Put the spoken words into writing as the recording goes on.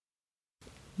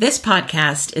This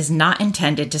podcast is not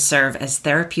intended to serve as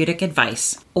therapeutic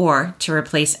advice or to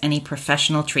replace any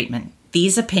professional treatment.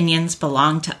 These opinions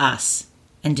belong to us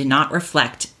and do not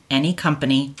reflect any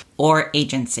company or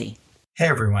agency. Hey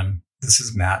everyone, this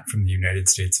is Matt from the United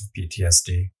States of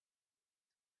PTSD.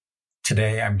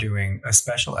 Today I'm doing a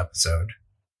special episode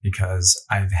because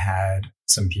I've had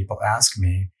some people ask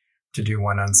me to do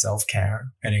one on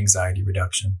self-care and anxiety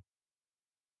reduction.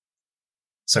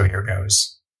 So here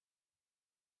goes.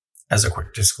 As a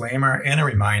quick disclaimer and a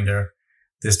reminder,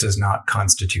 this does not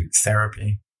constitute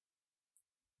therapy.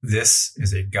 This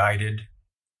is a guided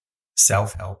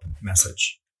self-help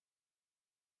message.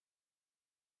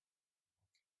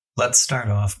 Let's start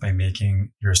off by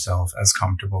making yourself as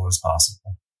comfortable as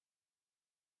possible.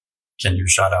 Can you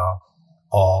shut off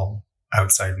all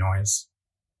outside noise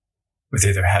with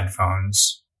either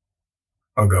headphones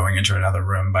or going into another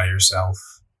room by yourself?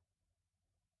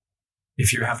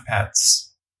 If you have pets,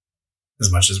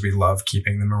 as much as we love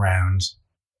keeping them around,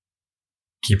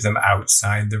 keep them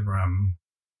outside the room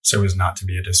so as not to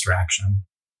be a distraction.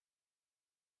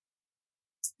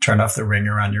 Turn off the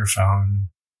ringer on your phone.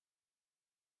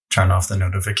 Turn off the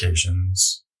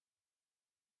notifications.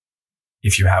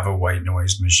 If you have a white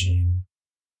noise machine,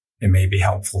 it may be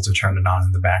helpful to turn it on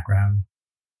in the background,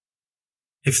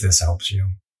 if this helps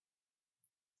you.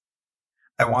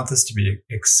 I want this to be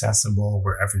accessible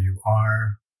wherever you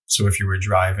are, so if you were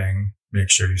driving, make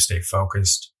sure you stay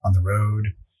focused on the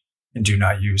road and do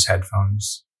not use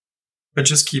headphones, but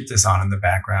just keep this on in the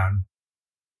background.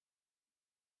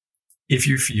 If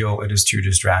you feel it is too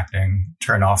distracting,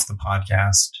 turn off the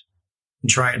podcast and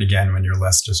try it again when you're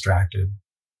less distracted.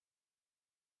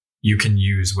 You can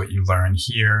use what you learn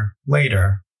here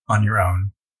later on your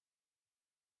own.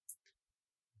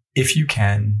 If you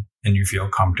can and you feel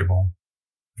comfortable,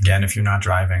 again, if you're not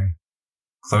driving,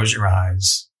 close your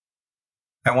eyes.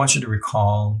 I want you to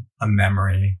recall a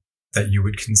memory that you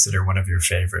would consider one of your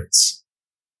favorites.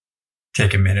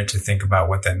 Take a minute to think about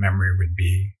what that memory would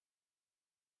be.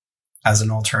 As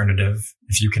an alternative,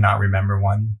 if you cannot remember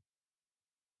one,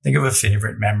 think of a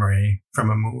favorite memory from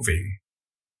a movie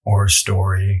or a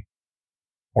story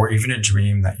or even a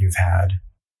dream that you've had.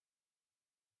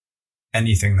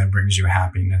 Anything that brings you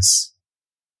happiness.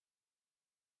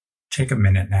 Take a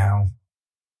minute now.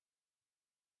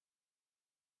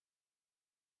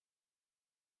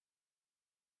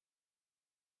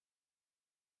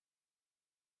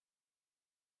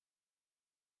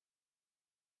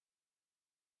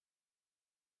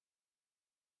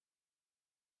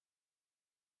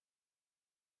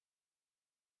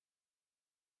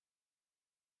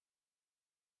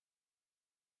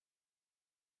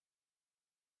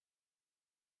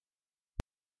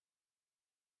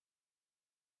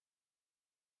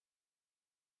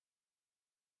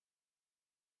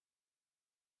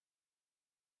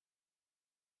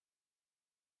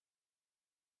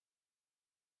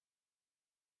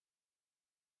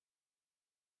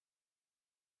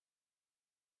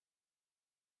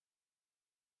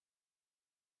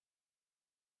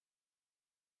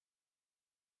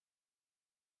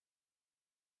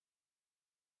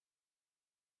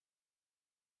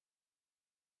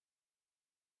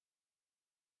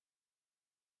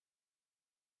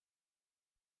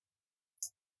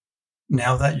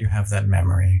 Now that you have that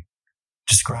memory,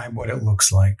 describe what it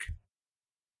looks like.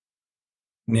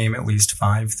 Name at least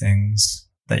 5 things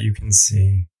that you can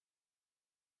see.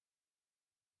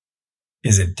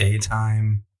 Is it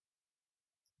daytime?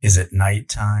 Is it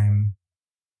nighttime?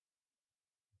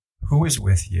 Who is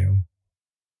with you?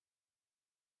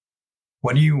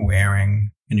 What are you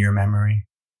wearing in your memory?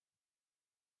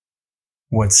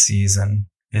 What season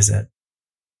is it?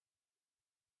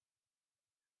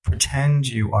 Pretend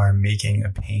you are making a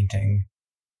painting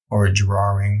or a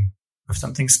drawing of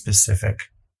something specific.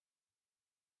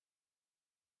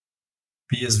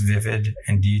 Be as vivid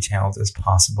and detailed as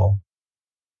possible.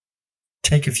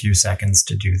 Take a few seconds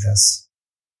to do this.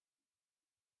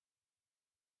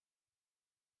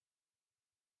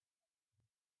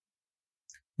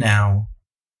 Now,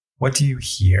 what do you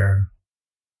hear?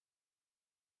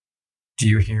 Do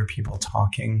you hear people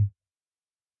talking?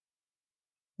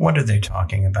 What are they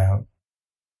talking about?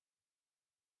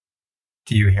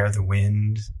 Do you hear the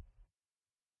wind?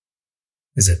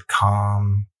 Is it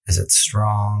calm? Is it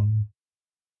strong?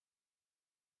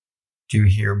 Do you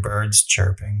hear birds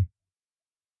chirping?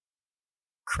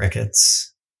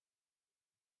 Crickets?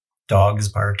 Dogs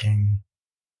barking?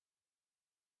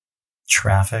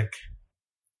 Traffic?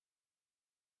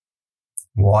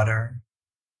 Water?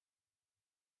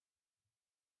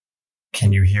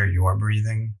 Can you hear your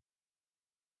breathing?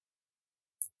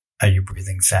 Are you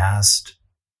breathing fast?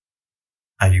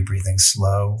 Are you breathing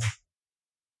slow?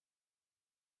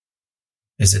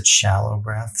 Is it shallow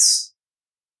breaths?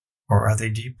 Or are they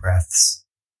deep breaths?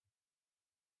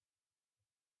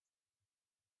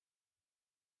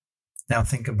 Now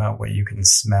think about what you can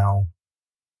smell.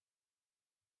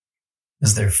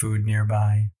 Is there food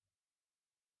nearby?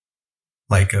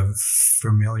 Like a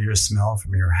familiar smell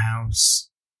from your house,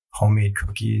 homemade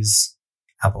cookies,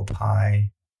 apple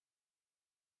pie,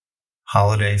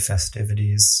 holiday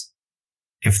festivities,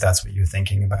 if that's what you're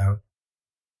thinking about.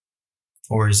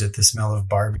 Or is it the smell of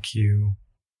barbecue?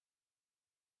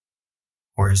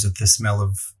 Or is it the smell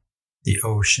of the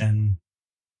ocean?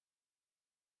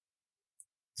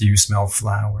 Do you smell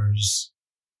flowers?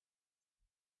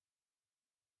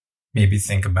 Maybe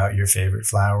think about your favorite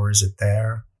flower. Is it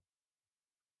there?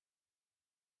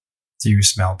 Do you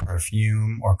smell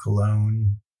perfume or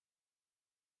cologne?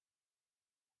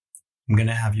 I'm going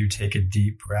to have you take a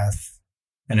deep breath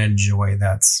and enjoy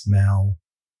that smell.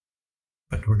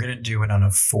 But we're going to do it on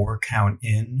a 4 count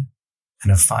in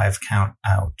and a 5 count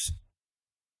out.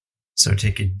 So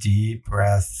take a deep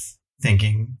breath,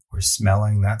 thinking or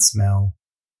smelling that smell.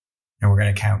 And we're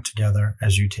going to count together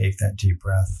as you take that deep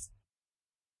breath.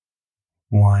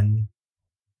 1,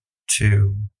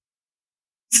 2,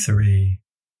 3,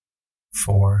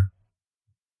 4.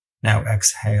 Now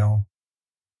exhale.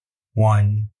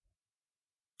 1,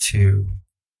 2,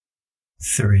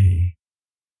 3,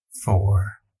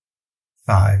 4,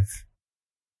 5.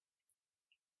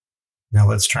 Now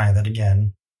let's try that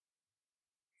again.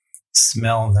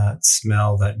 Smell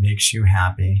that makes you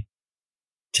happy.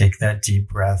 Take that deep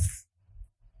breath.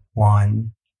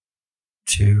 1,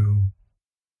 2,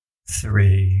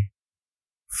 3,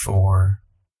 4.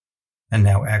 And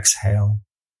now exhale.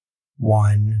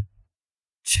 1,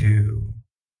 2,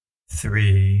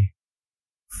 3,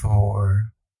 4,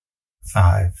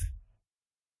 5.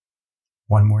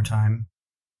 One more time.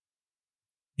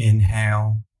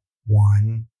 Inhale.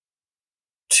 1,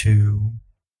 2,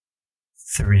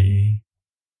 3,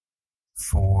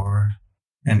 4.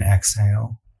 And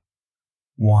exhale.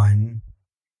 1,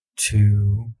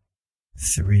 2,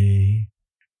 3,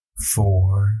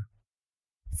 4,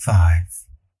 5.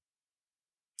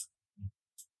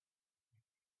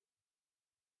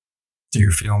 Do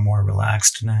you feel more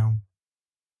relaxed now?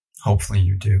 Hopefully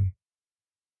you do.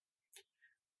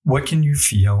 What can you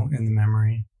feel in the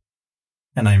memory?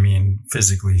 And I mean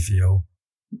physically feel,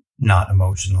 not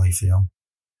emotionally feel.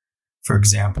 For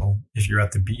example, if you're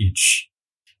at the beach,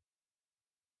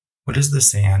 what does the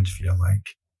sand feel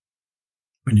like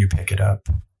when you pick it up?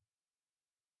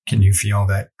 Can you feel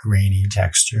that grainy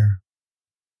texture?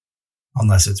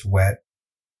 Unless it's wet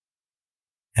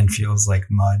and feels like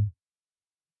mud.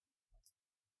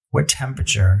 What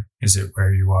temperature is it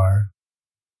where you are?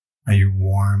 Are you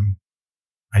warm?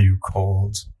 Are you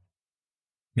cold?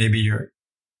 Maybe you're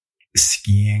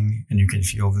skiing and you can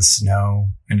feel the snow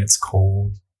and it's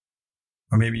cold.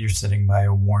 Or maybe you're sitting by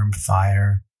a warm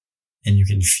fire and you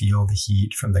can feel the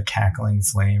heat from the cackling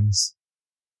flames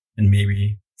and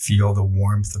maybe feel the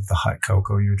warmth of the hot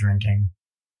cocoa you're drinking.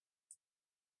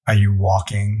 Are you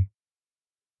walking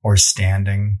or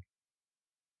standing?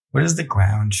 What does the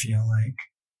ground feel like?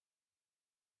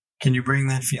 Can you bring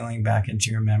that feeling back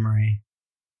into your memory?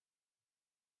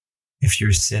 If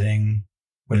you're sitting,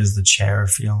 what does the chair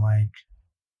feel like?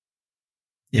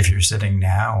 If you're sitting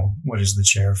now, what does the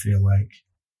chair feel like?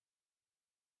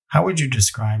 How would you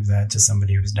describe that to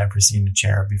somebody who's never seen a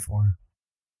chair before?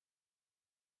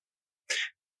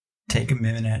 Take a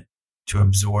minute to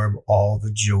absorb all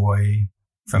the joy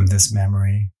from this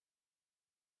memory.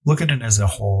 Look at it as a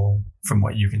whole, from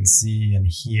what you can see and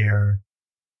hear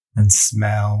and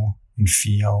smell and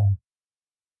feel.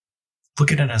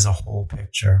 Look at it as a whole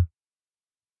picture.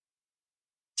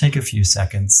 Take a few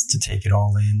seconds to take it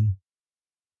all in.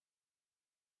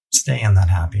 Stay in that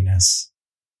happiness.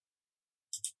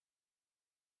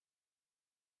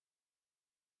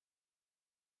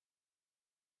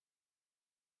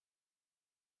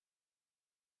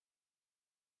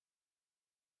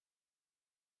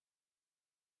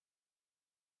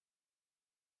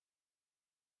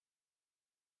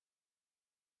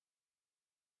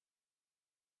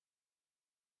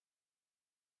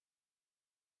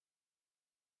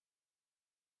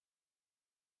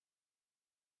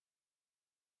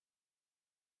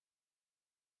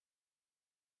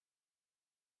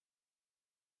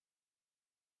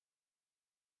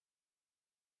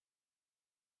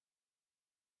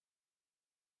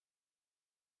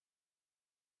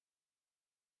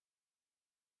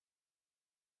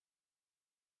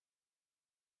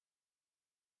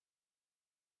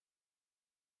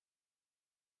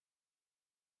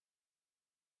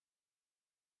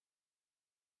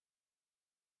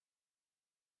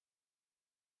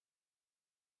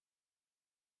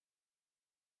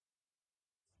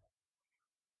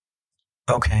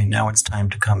 Okay, now it's time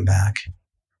to come back.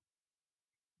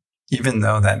 Even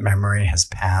though that memory has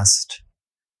passed,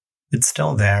 it's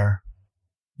still there.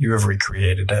 You have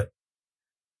recreated it.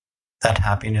 That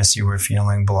happiness you were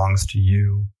feeling belongs to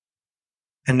you,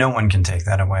 and no one can take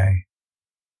that away.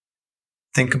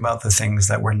 Think about the things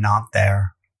that were not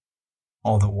there,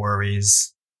 all the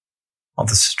worries, all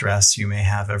the stress you may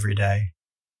have every day.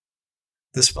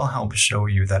 This will help show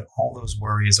you that all those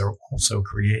worries are also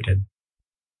created.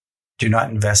 Do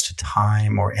not invest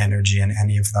time or energy in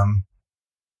any of them.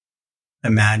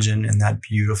 Imagine in that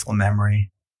beautiful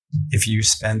memory, if you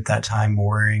spent that time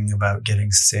worrying about getting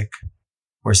sick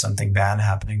or something bad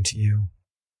happening to you,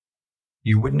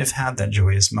 you wouldn't have had that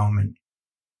joyous moment.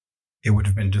 It would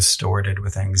have been distorted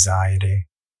with anxiety.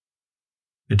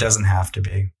 It doesn't have to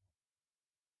be.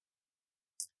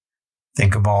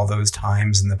 Think of all those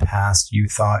times in the past you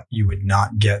thought you would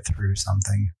not get through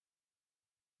something.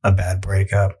 A bad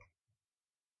breakup.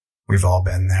 We've all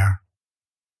been there.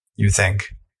 You think,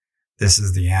 this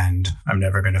is the end. I'm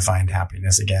never going to find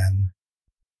happiness again.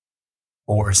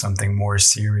 Or something more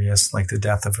serious like the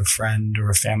death of a friend or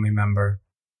a family member.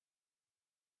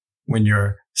 When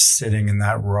you're sitting in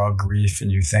that raw grief and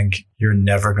you think you're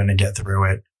never going to get through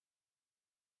it.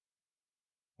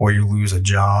 Or you lose a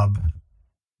job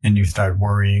and you start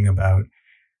worrying about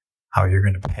how you're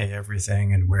going to pay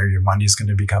everything and where your money's going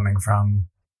to be coming from.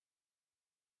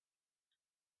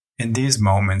 In these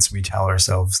moments, we tell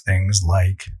ourselves things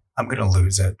like, I'm going to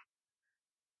lose it,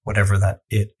 whatever that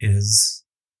it is.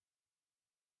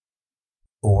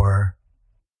 Or,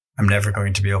 I'm never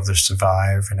going to be able to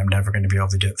survive and I'm never going to be able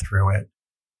to get through it.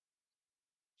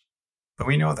 But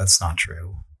we know that's not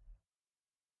true.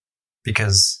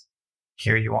 Because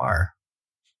here you are.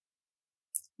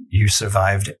 You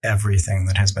survived everything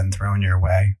that has been thrown your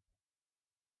way.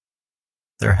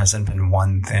 There hasn't been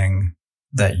one thing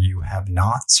that you have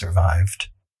not survived.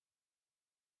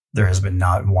 There has been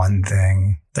not one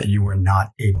thing that you were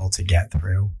not able to get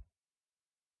through.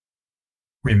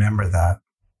 Remember that.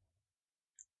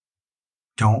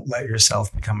 Don't let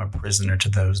yourself become a prisoner to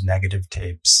those negative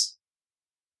tapes.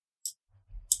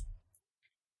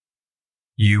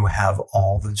 You have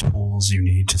all the tools you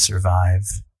need to survive.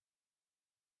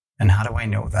 And how do I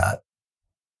know that?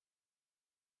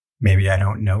 Maybe I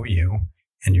don't know you,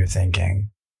 and you're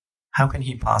thinking, how can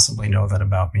he possibly know that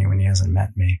about me when he hasn't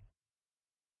met me?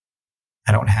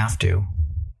 I don't have to,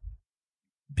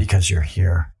 because you're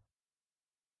here.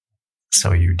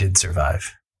 So you did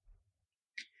survive.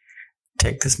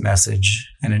 Take this message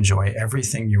and enjoy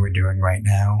everything you are doing right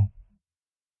now.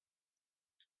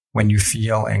 When you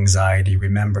feel anxiety,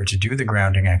 remember to do the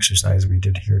grounding exercise we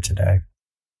did here today.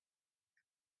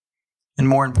 And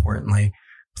more importantly,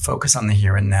 focus on the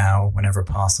here and now whenever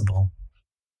possible.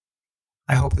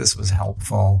 I hope this was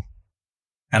helpful,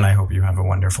 and I hope you have a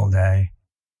wonderful day.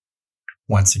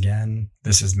 Once again,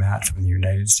 this is Matt from the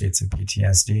United States of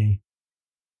PTSD.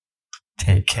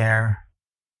 Take care,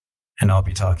 and I'll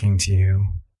be talking to you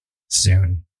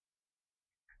soon.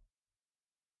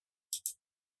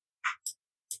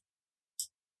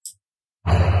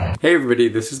 Hey everybody,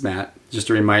 this is Matt. Just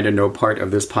a reminder, no part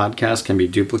of this podcast can be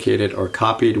duplicated or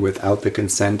copied without the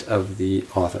consent of the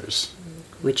authors.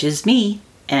 Which is me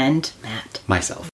and Matt. Myself.